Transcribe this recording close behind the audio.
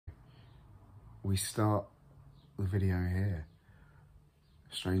we start the video here.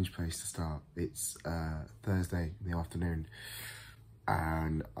 Strange place to start. It's Thursday in the afternoon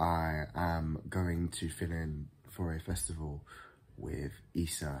and I am going to fill in for a festival with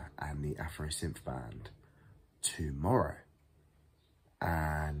Issa and the Afrosynth band tomorrow.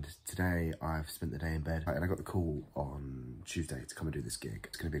 And today I've spent the day in bed and I got the call on Tuesday to come and do this gig.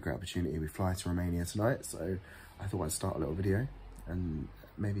 It's gonna be a great opportunity. We fly to Romania tonight, so I thought I'd start a little video and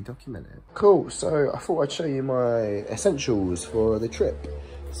maybe document it. Cool, so I thought I'd show you my essentials for the trip.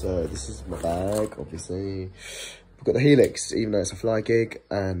 So this is my bag, obviously. We've got the Helix, even though it's a fly gig,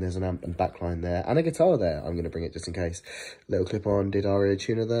 and there's an amp and backline there, and a guitar there. I'm gonna bring it just in case. Little clip-on Didario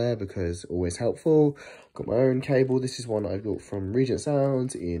tuner there, because always helpful. Got my own cable. This is one I got from Regent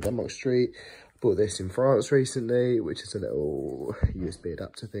Sound in Denmark Street. Bought this in France recently, which is a little USB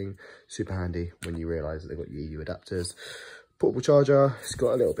adapter thing. Super handy when you realise that they've got EU adapters. Portable charger, it's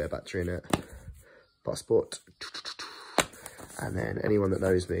got a little bit of battery in it. Passport. And then anyone that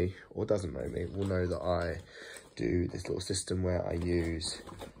knows me, or doesn't know me, will know that I do this little system where I use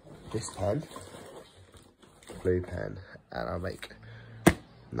this pen, blue pen, and I'll make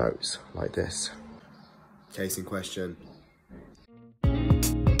notes like this. Case in question.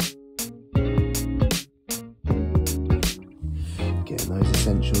 Getting those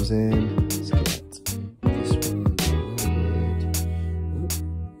essentials in. Let's get this one loaded.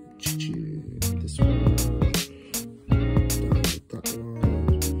 This one.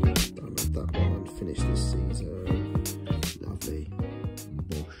 Download that one. Finish this season. Lovely.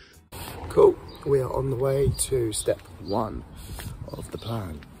 Bosh. Cool. We are on the way to step 1 of the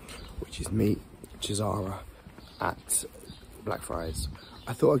plan, which is meet Chisara at Blackfriars.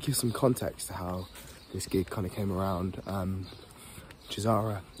 I thought I'd give some context to how this gig kind of came around.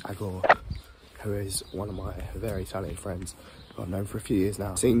 Chisara Agor, who is one of my very talented friends who I've known for a few years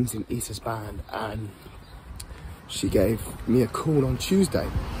now, sings in Issa's band, and she gave me a call on Tuesday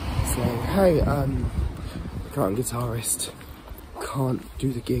saying, hey, the current guitarist can't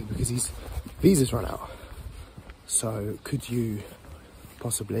do the gig because his visa's run out, so could you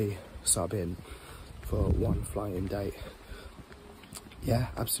possibly sub in for one fly-in date? Yeah,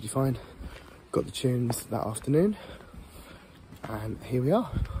 absolutely fine. Got the tunes that afternoon, and here we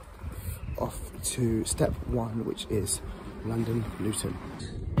are, off to step 1, which is London Luton.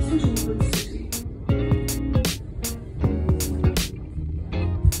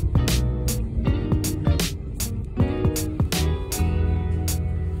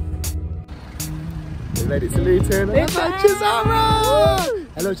 We made it to Luton. And that's Chisara!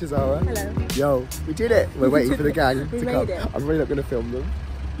 Hello, Chisara. Hello. Yo, we did it. We're waiting for the gang to come. It. I'm really not going to film them.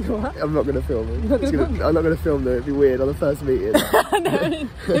 What? I'm not going to film them. I'm not going to film them. It'd be weird on the first meeting. No,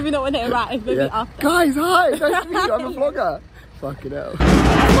 maybe not when they arrive, maybe after. Guys, hi! Nice to meet you. I'm a vlogger. Fucking hell.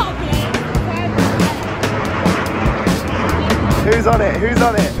 Who's on it? Who's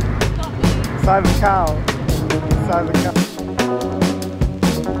on it? Simon Cowell. Simon Cowell.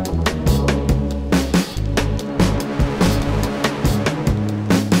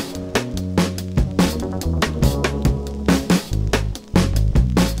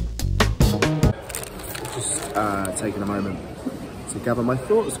 Taking a moment to gather my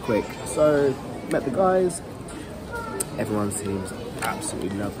thoughts quick. So, met the guys. Everyone seems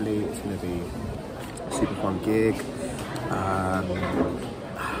absolutely lovely. It's going to be a super fun gig.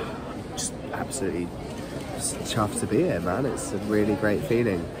 Just absolutely chuffed to be here, man. It's a really great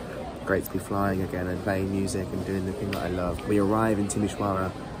feeling. Great to be flying again and playing music and doing the thing that I love. We arrive in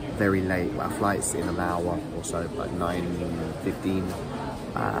Timisoara very late. Our flight's in an hour or so, like 9:15.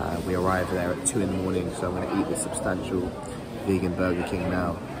 We arrive there at 2 in the morning, so I'm going to eat this substantial vegan Burger King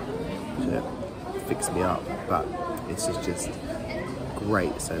now to fix me up, but this is just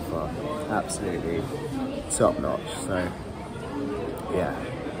great so far, absolutely top notch. So yeah,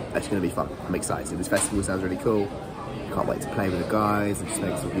 it's going to be fun. I'm excited. This festival sounds really cool. Can't wait to play with the guys and just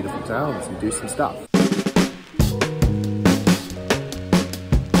make some beautiful sounds and do some stuff.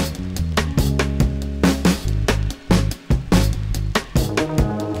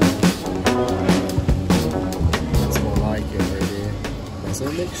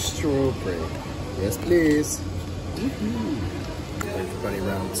 Strawberry. Yes, please. Everybody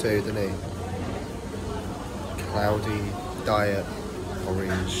round 2, didn't he? Cloudy, diet,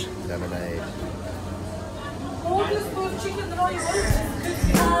 orange, lemonade.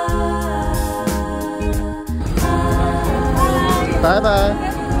 Bye bye.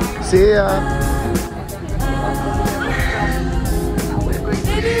 See ya.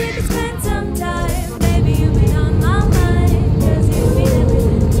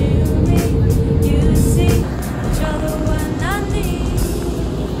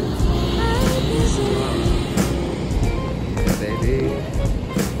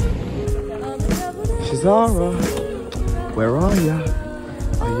 Cesara, where are ya?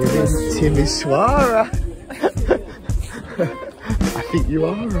 Are you in Timisoara? I think you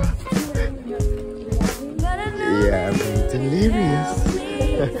are. Yeah, I'm delirious.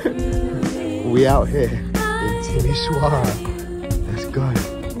 We out here in Timisoara. Let's go.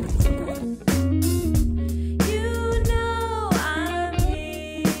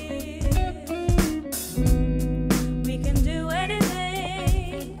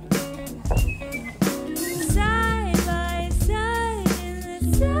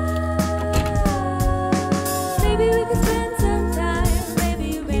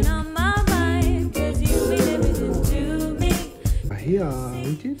 Here,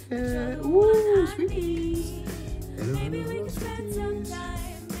 we did it. Ooh, sweeties. Hello, sweeties.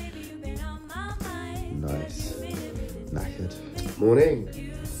 Nice. Knackered. Morning.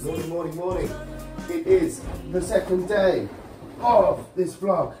 Morning. It is the second day of this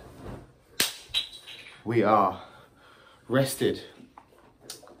vlog. We are rested.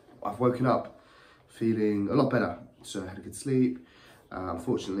 I've woken up feeling a lot better, so I had a good sleep.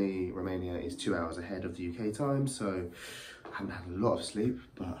 Unfortunately, Romania is 2 hours ahead of the UK time, so I haven't had a lot of sleep,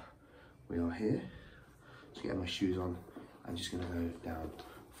 but we are here. Just getting my shoes on. I'm just gonna go down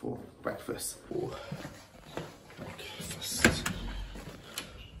for breakfast. Ooh. Breakfast.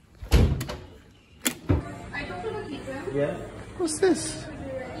 Yeah. What's this?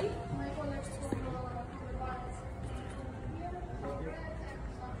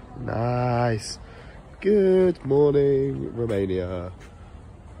 Nice. Good morning, Romania.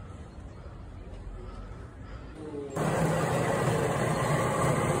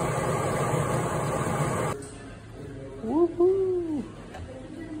 Woohoo!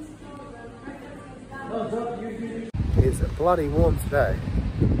 It's bloody warm today.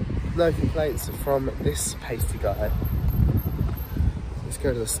 No complaints from this pasty guy. Let's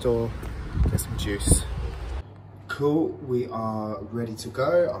go to the store, get some juice. Cool, we are ready to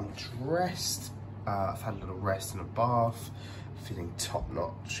go. I'm dressed. I've had a little rest and a bath. Feeling top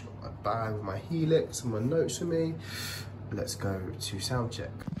notch. Got my bag with my helix and my notes with me. Let's go to sound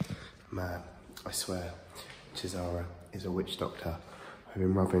check. Man, I swear, Cesara is a witch doctor. I've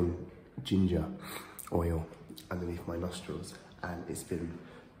been rubbing ginger oil underneath my nostrils and it's been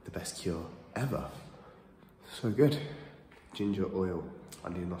the best cure ever. So good. Ginger oil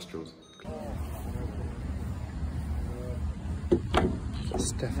under your nostrils.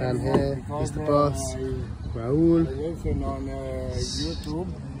 Stefan here, he's the boss. Raoul.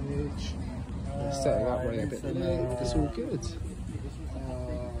 Setting up running a bit late, but it's all good.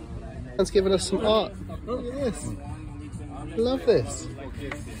 Man's giving us some art. Look at this. I love this.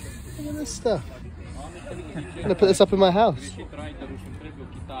 Look at this stuff. I'm gonna put this up in my house.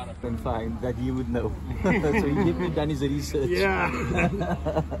 And fine, that you would know. So he gave me done his research. Yeah.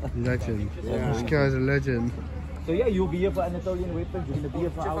 Legend. Yeah. This guy's a legend. So yeah, you'll be here for Anatolian Weapons. You're going to be here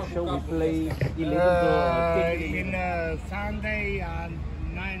for our show. We play 11 to 10. In Sunday at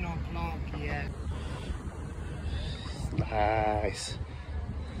 9 o'clock, yeah. Nice.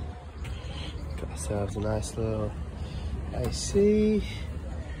 Got ourselves a nice little AC.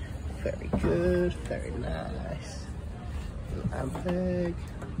 Very good, very nice. Little Ampeg,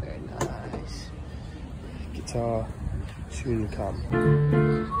 very nice. Guitar, soon to come.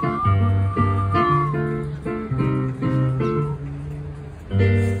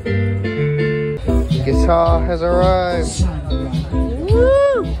 Guitar has arrived.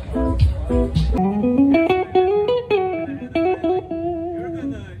 Woo!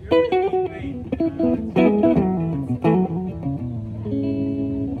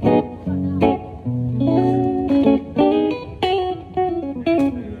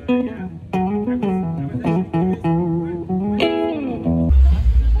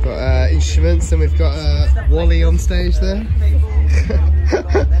 Got instruments, and we've got Wally on stage there.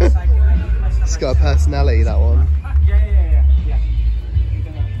 It's got a personality, that one.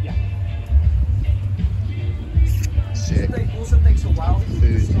 Sick. Also takes a while.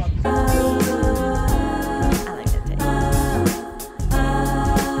 Food. I like that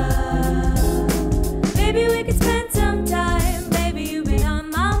taste. Maybe we could spend some time. Baby, you've been on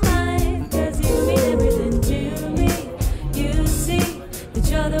my mind. 'Cause you mean everything to me. You see that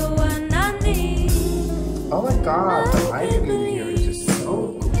you're the one I need. Oh my god, the lighting in here is just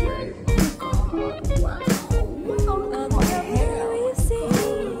so great. Oh god, wow.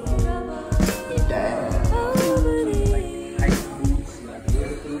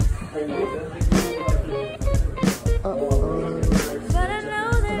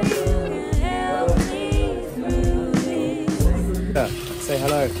 Say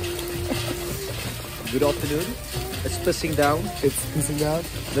hello. Good afternoon. It's pissing down. It's pissing down.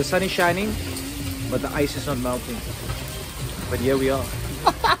 The sun is shining. but the ice is not melting. But here we are.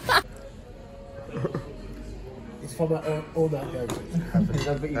 It's for my old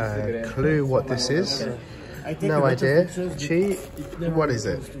Clue what this is? No idea. Chi, what is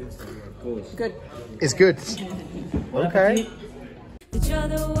it? Good. It's good. Okay. Each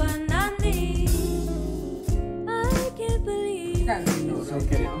other one I need. I can't believe It's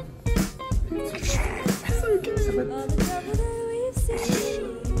okay. all the trouble that we've seen.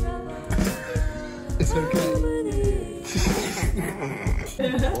 It's okay.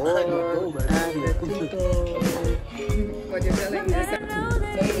 What you're telling me is that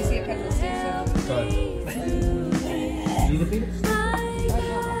you see a petrol station.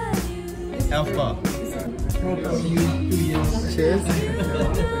 How far? Cheers.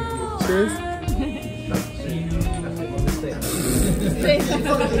 Cheers.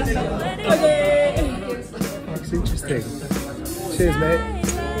 That's interesting. Cheers, mate.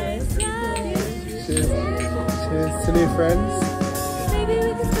 Cheers. Cheers to new friends.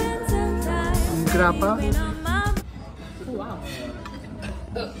 Grappa.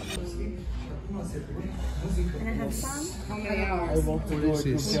 Can I have some? How many hours? What is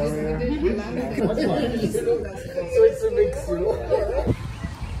this?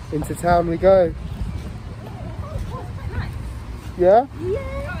 Into town we go. Yeah?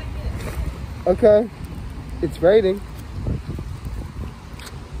 Okay. It's raining.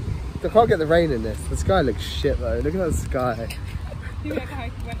 I can't get the rain in this. The sky looks shit though. Look at that sky. You look how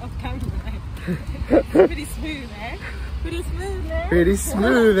he went off camera. Pretty smooth, eh? Pretty smooth, eh? Pretty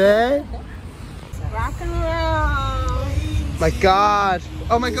smooth, eh? Rock and roll. My God.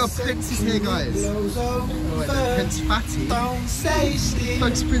 Oh my God, Prince is here, guys. Oh, wait, Prince Fatty.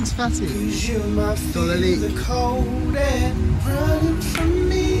 Thanks, Prince Fatty. Dolly.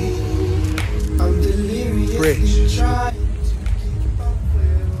 Bridge.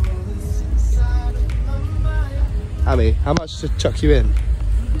 Amy, how much to chuck you in?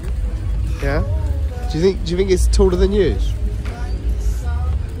 Yeah? Do you think it's taller than you?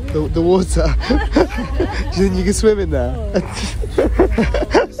 The water. Do you think you can swim in there?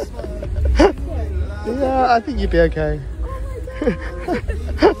 Yeah, I think you'd be okay.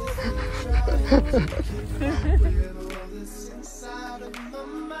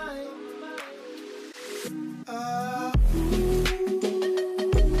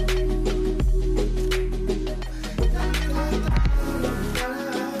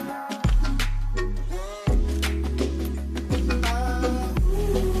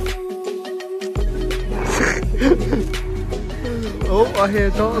 Oh, I hear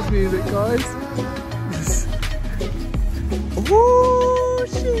dance music, guys. Oh,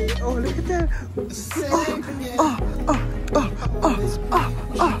 shit. Oh, look at that.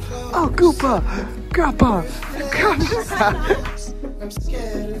 Oh, Goopa. Grappa. I'm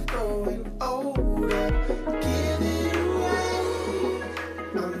scared of growing older. Give it away.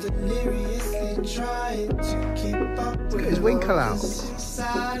 I'm deliriously trying to keep up with his winkle out.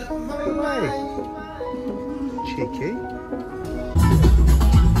 No way. Cheeky.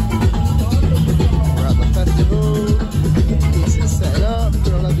 We're at the festival. It's setting up. Got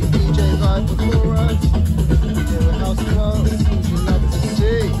a lovely DJ vibe before us. Here at House of Arts. We love to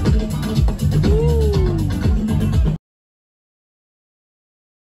see. Woo!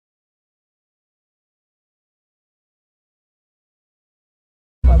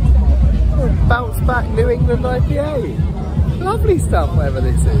 Bounce Back New England IPA. Lovely stuff, whatever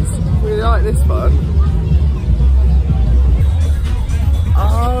this is. Really like this one.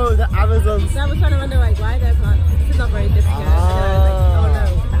 Oh, the Amazon. So I was trying to wonder like why there's not. This is not very difficult. And then I was like, oh no,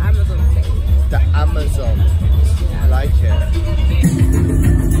 the Amazon thing. The Amazon. I like it.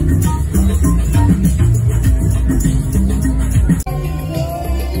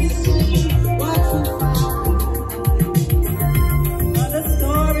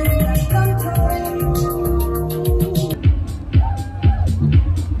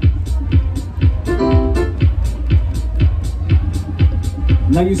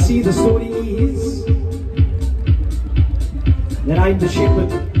 Now you see, the story is that I'm the shepherd.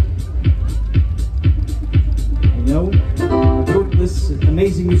 You know, I brought this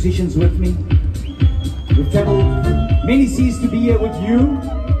amazing musicians with me. We've traveled many seas to be here with you.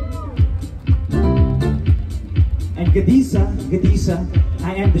 And Gadisa,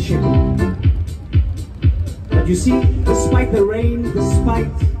 I am the shepherd. But you see, despite the rain, despite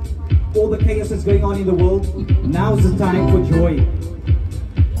all the chaos that's going on in the world, now's the time for joy.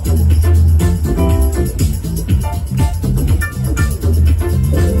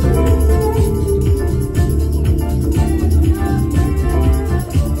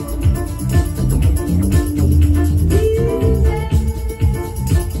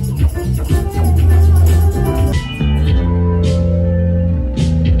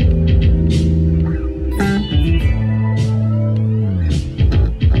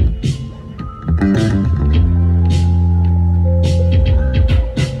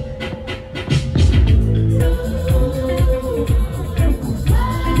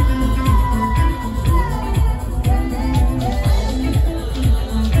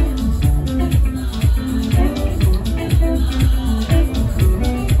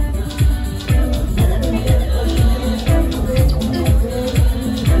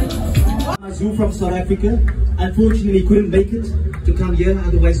 from South Africa. Unfortunately, he couldn't make it to come here,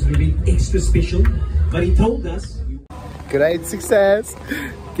 otherwise it would have been extra special. But he told us. Great success.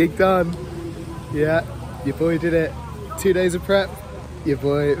 Gig done. Yeah, your boy did it. 2 days of prep. Your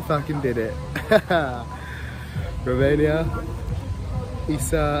boy fucking did it. Romania.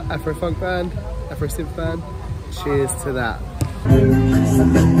 He's Afro-funk band, Afrosynth band. Cheers to that.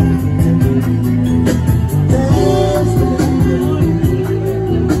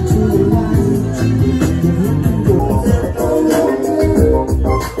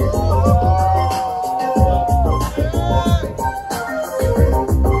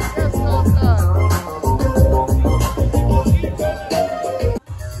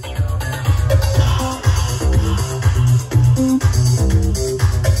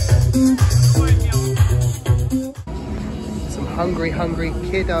 Hungry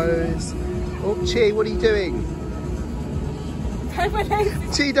kiddos. Oh, Chi, what are you doing?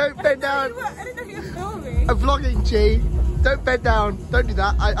 Chi, don't bend down. I didn't know you were filming. I'm vlogging, Chi. Don't bend down. Don't do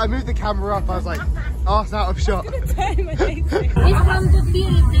that. I moved the camera up. I was like, arse out of shot. It's from the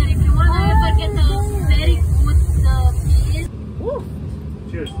field there. If you want to ever get a very good field.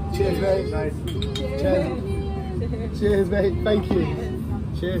 Cheers. Cheers, mate. Nice. Cheers. Cheers, mate. Thank you.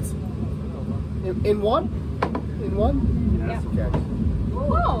 Cheers. In one? In one? Yeah. Okay.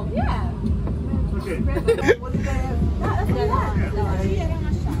 Oh, yeah.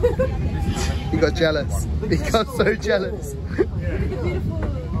 He got jealous. He got so jealous.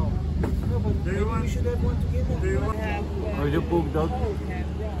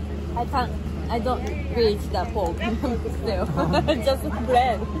 I don't reach that pork still. Just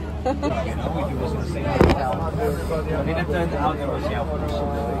bread.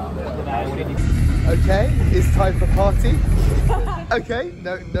 Okay, it's time for party. Okay,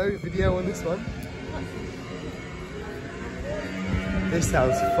 no video on this one. This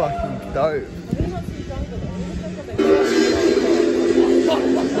sounds fucking dope.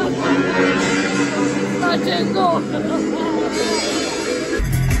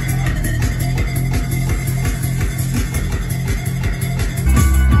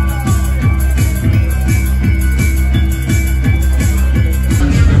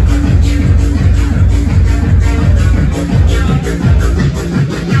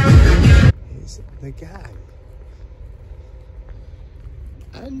 The gang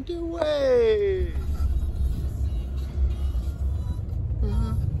and away.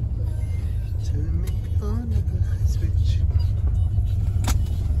 Turn me on the switch.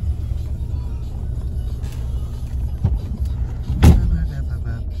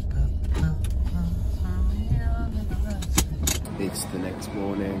 It's the next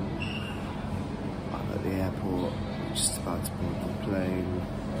morning. I'm at the airport, just about to board the plane.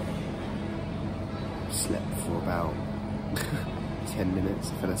 Slept for about 10 minutes.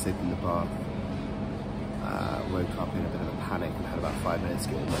 I fell asleep in the bath. Woke up in a bit of a panic and had about 5 minutes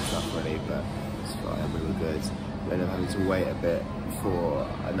to get all my stuff ready, but it's fine, we were good. We ended up having to wait a bit for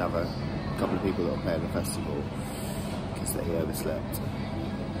another couple of people that were playing the festival because they overslept.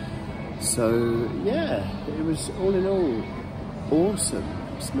 So yeah, it was all in all awesome,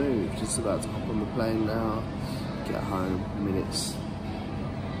 smooth. Just about to hop on the plane now, get home. I mean, it's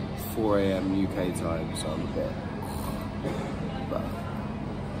 4 AM UK time, so I'm a bit, but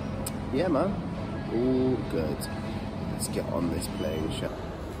yeah man, all good. Let's get on this plane, shall we?